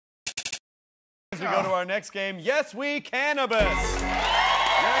we go to our next game. Yes, we Cannabis. Yes, we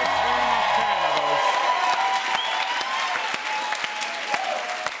Cannabis.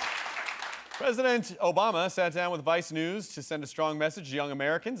 President Obama sat down with Vice News to send a strong message to young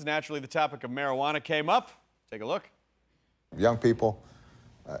Americans. Naturally, the topic of marijuana came up. Take a look. Young people,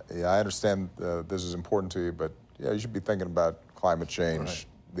 yeah, I understand this is important to you, but yeah, you should be thinking about climate change,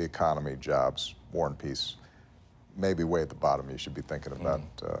 the economy, jobs, war and peace. Maybe way at the bottom, you should be thinking about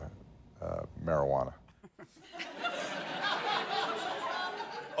marijuana.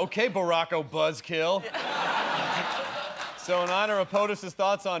 Okay, Baracko buzzkill. So in honor of POTUS's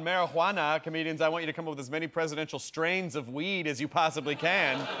thoughts on marijuana, comedians, I want you to come up with as many presidential strains of weed as you possibly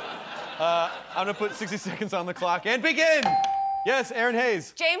can. I'm gonna put 60 seconds on the clock and begin. Yes, Erinn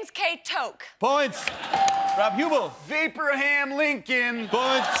Hayes. James K. Toke. Points. Rob Huebel. Vaporham Lincoln.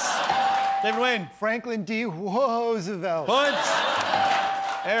 Points. David Wain. Franklin D. Roosevelt. Points.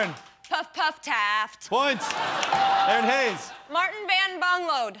 Erinn. Puff Puff Taft. Points. Erinn Hayes. Martin Van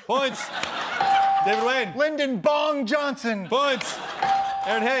Bonglode. Points. David Wain. Lyndon Bong Johnson. Points.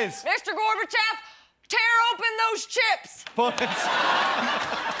 Erinn Hayes. Mr. Gorbachev, tear open those chips. Points.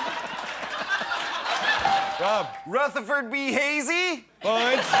 Rob. Rutherford B. Hazy.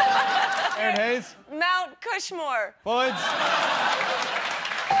 Points. Erinn Hayes. Mount Cushmore. Points.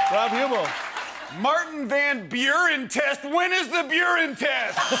 Rob Huebel. Martin Van Buren test. When is the Buren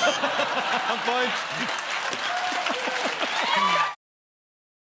test? Points.